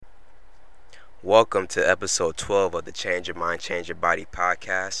Welcome to episode 12 of the Change Your Mind, Change Your Body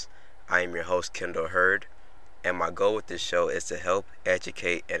podcast. I am your host, Kendall Hurd, and my goal with this show is to help,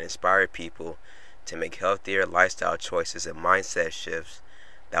 educate, and inspire people to make healthier lifestyle choices and mindset shifts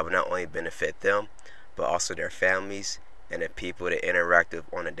that will not only benefit them, but also their families and the people they interact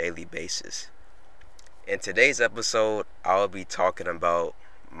with on a daily basis. In today's episode, I'll be talking about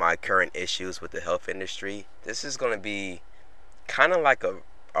my current issues with the health industry. This is going to be kind of like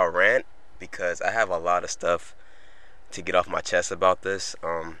a rant because I have a lot of stuff to get off my chest about this.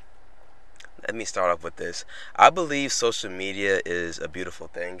 Let me start off with this. I believe social media is a beautiful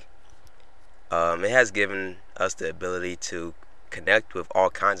thing. It has given us the ability to connect with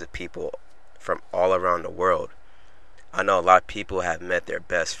all kinds of people from all around the world. I know a lot of people have met their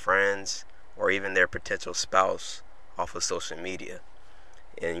best friends or even their potential spouse off of social media.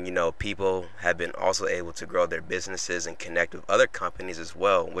 And people have been also able to grow their businesses and connect with other companies as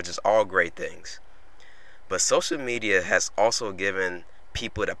well, which is all great things. But social media has also given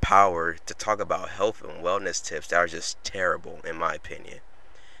people the power to talk about health and wellness tips that are just terrible, in my opinion.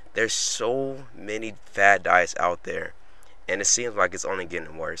 There's so many fad diets out there, and it seems like it's only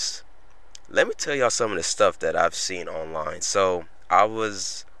getting worse. Let me tell y'all some of the stuff that I've seen online. So I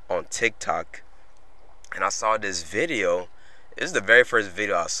was on TikTok, and I saw this video. This is the very first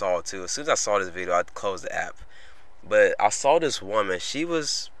video I saw too. As soon as I saw this video, I closed the app. But I saw this woman. She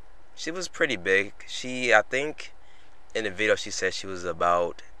was pretty big. I think in the video she said she was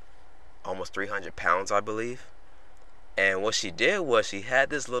about almost 300 pounds, I believe. And what she did was she had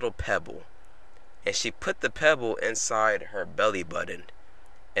this little pebble, and she put the pebble inside her belly button.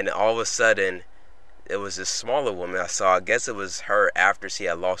 And then all of a sudden, it was this smaller woman I saw. I guess it was her after she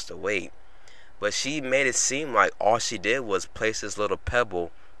had lost the weight. But she made it seem like all she did was place this little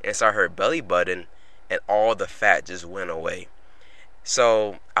pebble inside her belly button and all the fat just went away.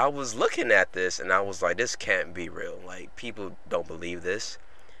 So I was looking at this and I was like, this can't be real. Like, people don't believe this.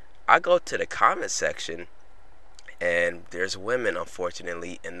 I go to the comment section and there's women,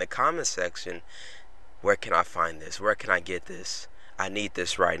 unfortunately, in the comment section. Where can I find this? Where can I get this? I need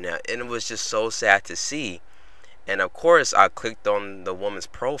this right now. And it was just so sad to see. And of course, I clicked on the woman's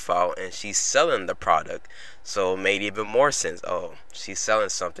profile and she's selling the product. So it made even more sense. Oh, she's selling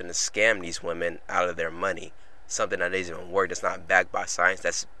something to scam these women out of their money. Something that doesn't even work, that's not backed by science,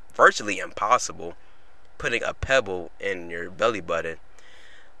 that's virtually impossible. Putting a pebble in your belly button.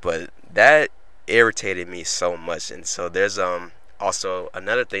 But that irritated me so much. And so there's also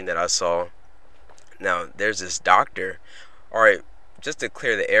another thing that I saw. Now, there's this doctor. Alright, just to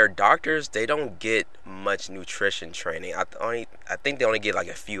clear the air, doctors, they don't get much nutrition training. I think they only get like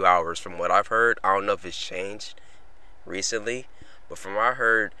a few hours from what I've heard. I don't know if it's changed recently, but from what I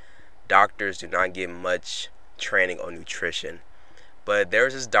heard, doctors do not get much training on nutrition. But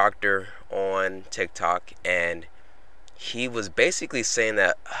there's this doctor on TikTok, and he was basically saying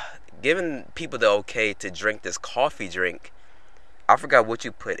that giving people the okay to drink this coffee drink, I forgot what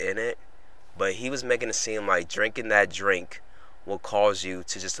you put in it, but he was making it seem like drinking that drink will cause you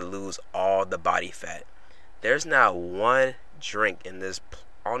to just lose all the body fat. There's not one drink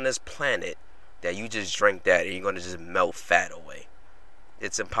on this planet that you just drink that and you're going to just melt fat away.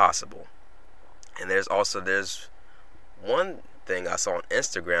 It's impossible. And there's one thing I saw on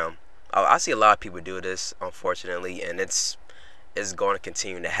Instagram. I see a lot of people do this, unfortunately, and it's going to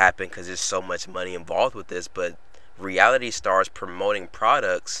continue to happen because there's so much money involved with this. But reality stars promoting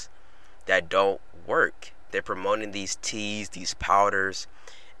products that don't work. They're promoting these teas, these powders,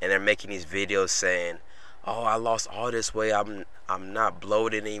 and they're making these videos saying, "Oh, I lost all this weight. I'm not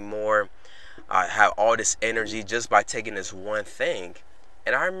bloated anymore. I have all this energy just by taking this one thing."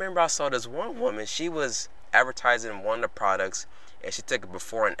 And I remember I saw this one woman. She was advertising one of the products, and she took a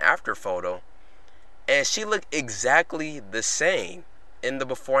before and after photo, and she looked exactly the same in the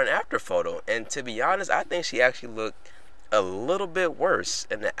before and after photo. And to be honest, I think she actually looked a little bit worse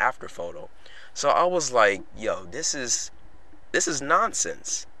in the after photo. So I was like, yo, this is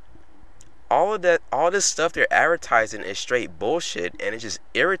nonsense. All this stuff they're advertising is straight bullshit, and it just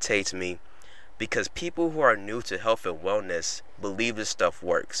irritates me because people who are new to health and wellness believe this stuff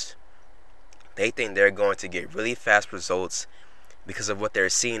works. They think they're going to get really fast results because of what they're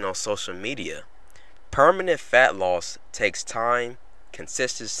seeing on social media. Permanent fat loss takes time,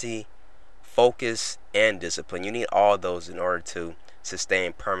 consistency, focus, and discipline. You need all those in order to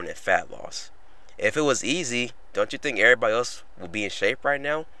sustain permanent fat loss. If it was easy, don't you think everybody else would be in shape right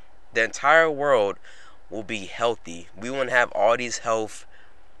now? The entire world will be healthy. We wouldn't have all these health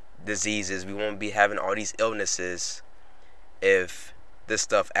diseases. We won't be having all these illnesses if this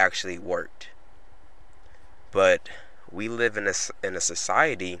stuff actually worked. But we live in a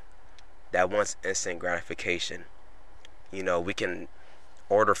society that wants instant gratification. We can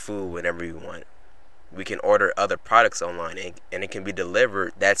order food whenever we want. We can order other products online, and it can be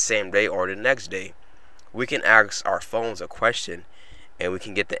delivered that same day or the next day. We can ask our phones a question and we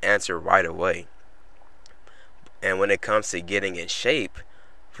can get the answer right away. And when it comes to getting in shape,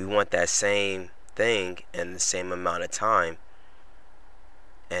 we want that same thing in the same amount of time.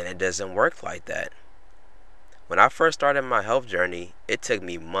 And it doesn't work like that. When I first started my health journey, it took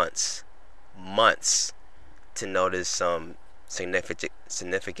me months to notice some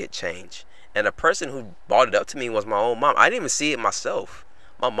significant change. And the person who brought it up to me was my own mom. I didn't even see it myself.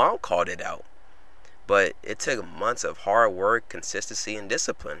 My mom called it out. But it took months of hard work, consistency, and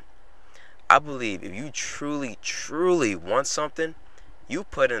discipline. I believe if you truly, truly want something, you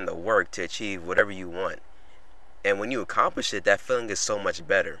put in the work to achieve whatever you want. And when you accomplish it, that feeling is so much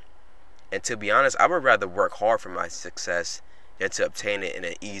better. And to be honest, I would rather work hard for my success than to obtain it in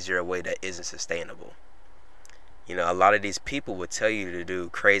an easier way that isn't sustainable. A lot of these people would tell you to do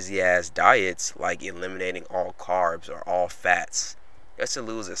crazy ass diets like eliminating all carbs or all fats just to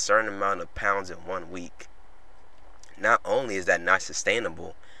lose a certain amount of pounds in 1 week. Not only is that not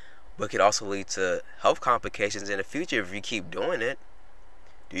sustainable, but could also lead to health complications in the future if you keep doing it.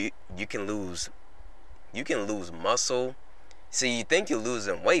 You can lose muscle. See, you think you're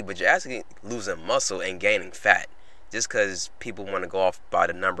losing weight, but you're actually losing muscle and gaining fat just because people want to go off by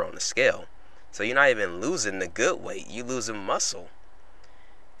the number on the scale. So you're not even losing the good weight, you're losing muscle.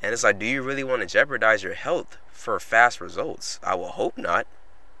 And it's like, do you really want to jeopardize your health for fast results? I will hope not.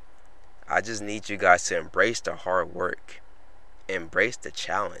 I just need you guys to embrace the hard work. Embrace the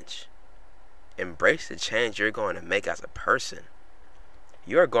challenge. Embrace the change you're going to make as a person.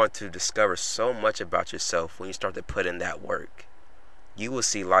 You are going to discover so much about yourself when you start to put in that work. You will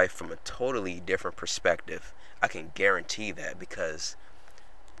see life from a totally different perspective. I can guarantee that, because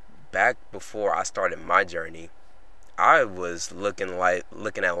back before I started my journey, I was looking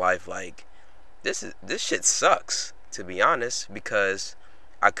at life like this shit sucks, to be honest, because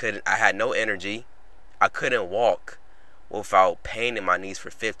I had no energy. I couldn't walk without pain in my knees for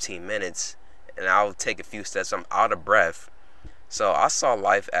 15 minutes, and I'll take a few steps, I'm out of breath. So I saw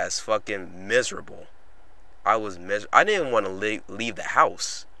life as fucking miserable. I didn't even want to leave the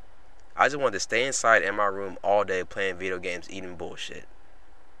house. I just wanted to stay inside in my room all day playing video games, eating bullshit.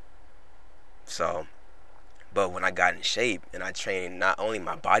 So, but when I got in shape and I trained not only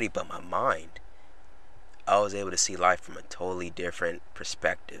my body but my mind, I was able to see life from a totally different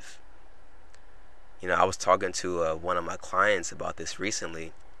perspective. I was talking to one of my clients about this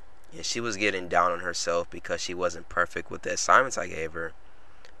recently, and she was getting down on herself because she wasn't perfect with the assignments I gave her.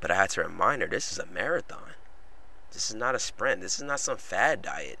 But I had to remind her, this is a marathon. This is not a sprint. This is not some fad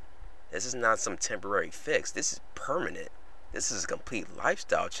diet. This is not some temporary fix. This is permanent. This is a complete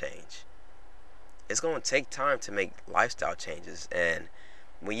lifestyle change. It's going to take time to make lifestyle changes. And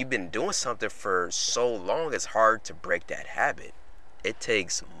when you've been doing something for so long, it's hard to break that habit. It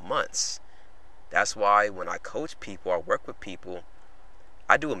takes months. That's why when I coach people or work with people,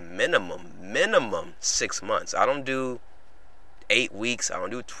 I do a minimum 6 months. I don't do 8 weeks. I don't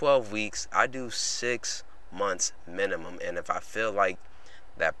do 12 weeks. I do 6 months minimum. And if I feel like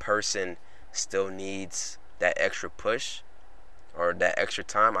that person still needs that extra push or that extra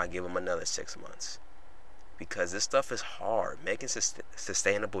time, I give them another 6 months. Because this stuff is hard. Making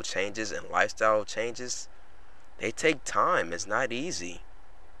sustainable changes and lifestyle changes, they take time. It's not easy.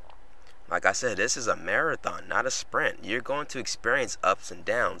 Like I said, this is a marathon, not a sprint. You're going to experience ups and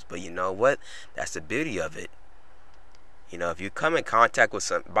downs, but you know what? That's the beauty of it. If you come in contact with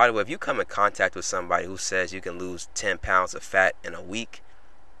if you come in contact with somebody who says you can lose 10 pounds of fat in a week,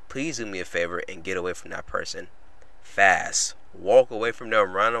 please do me a favor and get away from that person fast. Walk away from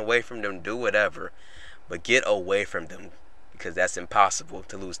them, run away from them, do whatever. But get away from them, because that's impossible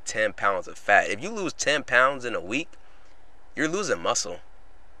to lose 10 pounds of fat. If you lose 10 pounds in a week, you're losing muscle.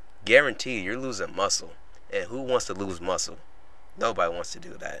 Guaranteed, you're losing muscle. And who wants to lose muscle? Nobody wants to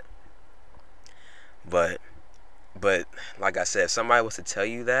do that. But like I said, if somebody was to tell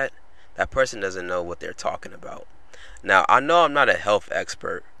you that person doesn't know what they're talking about. Now, I know I'm not a health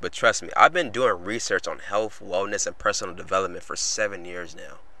expert, but trust me, I've been doing research on health, wellness, and personal development for 7 years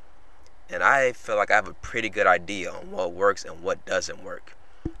now. And I feel like I have a pretty good idea on what works and what doesn't work.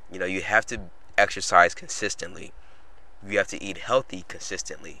 You have to exercise consistently. You have to eat healthy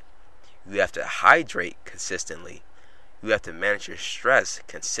consistently. You have to hydrate consistently. You have to manage your stress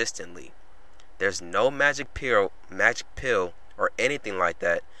consistently. There's no magic pill or anything like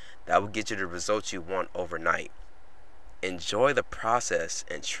that will get you the results you want overnight. Enjoy the process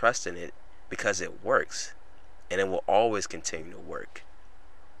and trust in it, because it works, and it will always continue to work.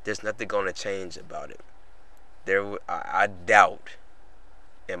 there's nothing going to change about it. I doubt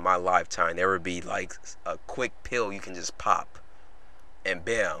in my lifetime there would be like a quick pill you can just pop and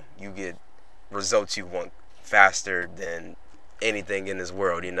bam, you get results you want faster than anything in this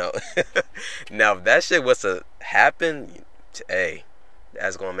world, Now, if that shit was to happen, hey,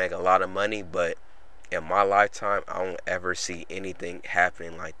 that's gonna make a lot of money, but in my lifetime, I don't ever see anything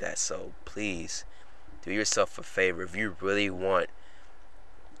happening like that. So please, do yourself a favor. If you really want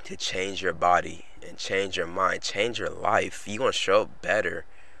to change your body and change your mind, change your life, you want to show up better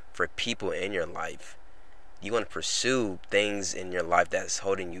for people in your life. You want to pursue things in your life that's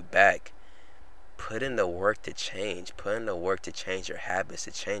holding you back. Put in the work to change. Put in the work to change your habits,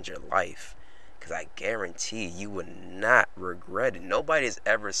 to change your life. Because I guarantee you would not regret it. Nobody has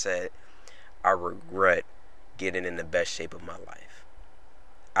ever said, I regret getting in the best shape of my life.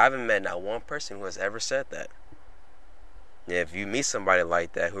 I haven't met not one person who has ever said that. If you meet somebody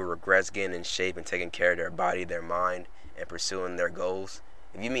like that who regrets getting in shape and taking care of their body, their mind, and pursuing their goals,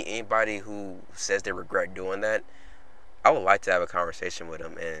 if you meet anybody who says they regret doing that, I would like to have a conversation with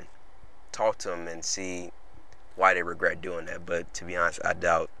them and talk to them and see why they regret doing that. But to be honest, I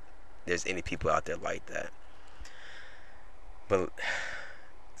doubt there's any people out there like that. But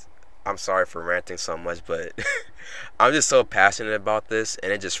I'm sorry for ranting so much, but I'm just so passionate about this,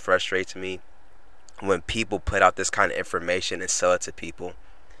 and it just frustrates me when people put out this kind of information and sell it to people.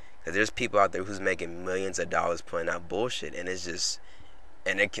 Because there's people out there who's making millions of dollars putting out bullshit,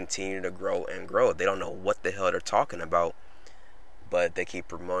 and they continue to grow and grow. They don't know what the hell they're talking about, but they keep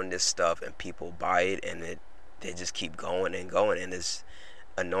promoting this stuff, and people buy it, and they just keep going and going, and it's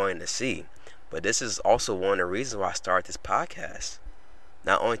annoying to see. But this is also one of the reasons why I started this podcast.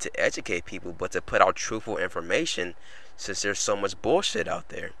 Not only to educate people, but to put out truthful information, since there's so much bullshit out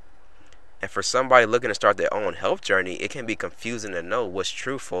there. And for somebody looking to start their own health journey, it can be confusing to know what's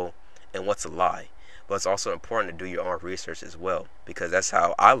truthful and what's a lie. But it's also important to do your own research as well, because that's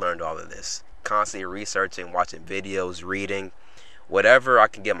how I learned all of this. Constantly researching, watching videos, reading, whatever I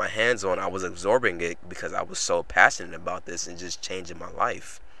can get my hands on, I was absorbing it because I was so passionate about this and just changing my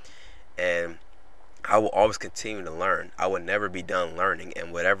life. And I will always continue to learn. I will never be done learning,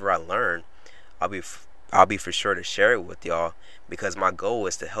 and whatever I learn, I'll be for sure to share it with y'all, because my goal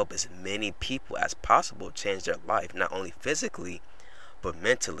is to help as many people as possible change their life, not only physically, but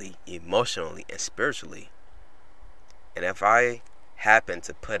mentally, emotionally, and spiritually. And if I happen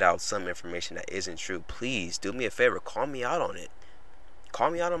to put out some information that isn't true, please do me a favor, call me out on it.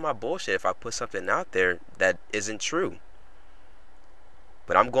 Call me out on my bullshit if I put something out there that isn't true.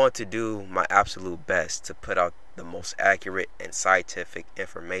 But I'm going to do my absolute best to put out the most accurate and scientific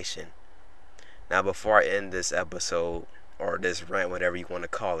information. Now, before I end this episode, or this rant, whatever you want to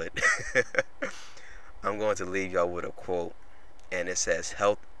call it, I'm going to leave y'all with a quote. And it says,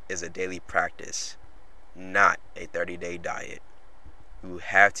 health is a daily practice, not a 30-day diet. You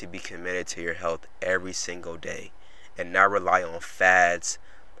have to be committed to your health every single day and not rely on fads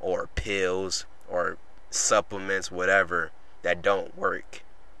or pills or supplements, whatever, that don't work.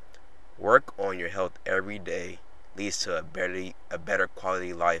 Work on your health every day leads to a better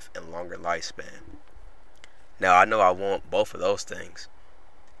quality life and longer lifespan. Now, I know I want both of those things.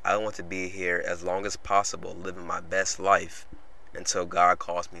 I want to be here as long as possible, living my best life until God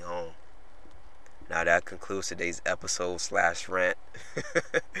calls me home. Now, that concludes today's episode/rant.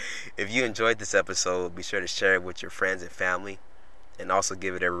 If you enjoyed this episode, be sure to share it with your friends and family, and also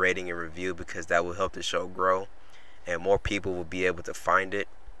give it a rating and review, because that will help the show grow and more people will be able to find it.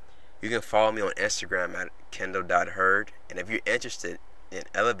 You can follow me on Instagram at kendall.herd, and if you're interested in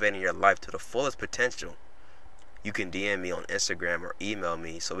elevating your life to the fullest potential, you can DM me on Instagram or email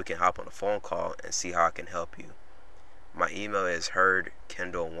me so we can hop on a phone call and see how I can help you. My email is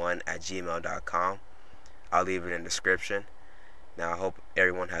herdkendall1@gmail.com. I'll leave it in the description. Now, I hope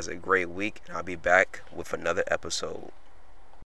everyone has a great week, and I'll be back with another episode.